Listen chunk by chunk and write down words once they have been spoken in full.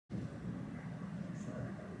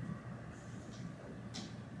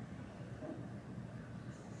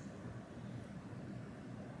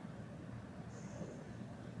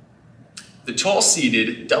The tall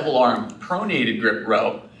seated double arm pronated grip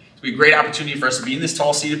row will be a great opportunity for us to be in this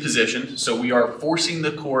tall seated position. So we are forcing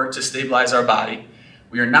the core to stabilize our body.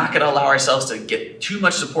 We are not going to allow ourselves to get too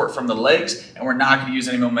much support from the legs, and we're not going to use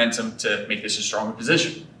any momentum to make this a stronger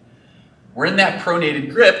position. We're in that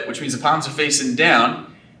pronated grip, which means the palms are facing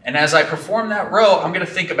down. And as I perform that row, I'm going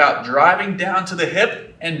to think about driving down to the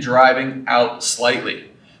hip and driving out slightly.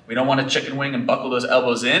 We don't want to chicken wing and buckle those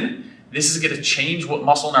elbows in. This is going to change what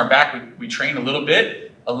muscle in our back we train a little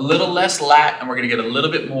bit, a little less lat, and we're going to get a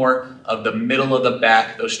little bit more of the middle of the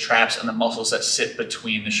back, those traps and the muscles that sit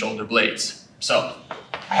between the shoulder blades. So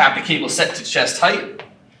I have the cable set to chest height.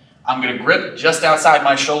 I'm going to grip just outside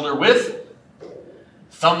my shoulder width.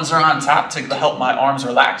 Thumbs are on top to help my arms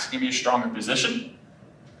relax, give me a stronger position.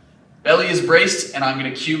 Belly is braced, and I'm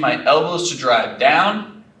going to cue my elbows to drive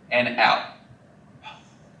down and out.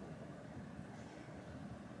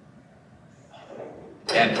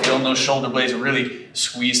 And feeling those shoulder blades really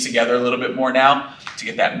squeeze together a little bit more now to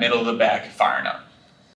get that middle of the back firing up.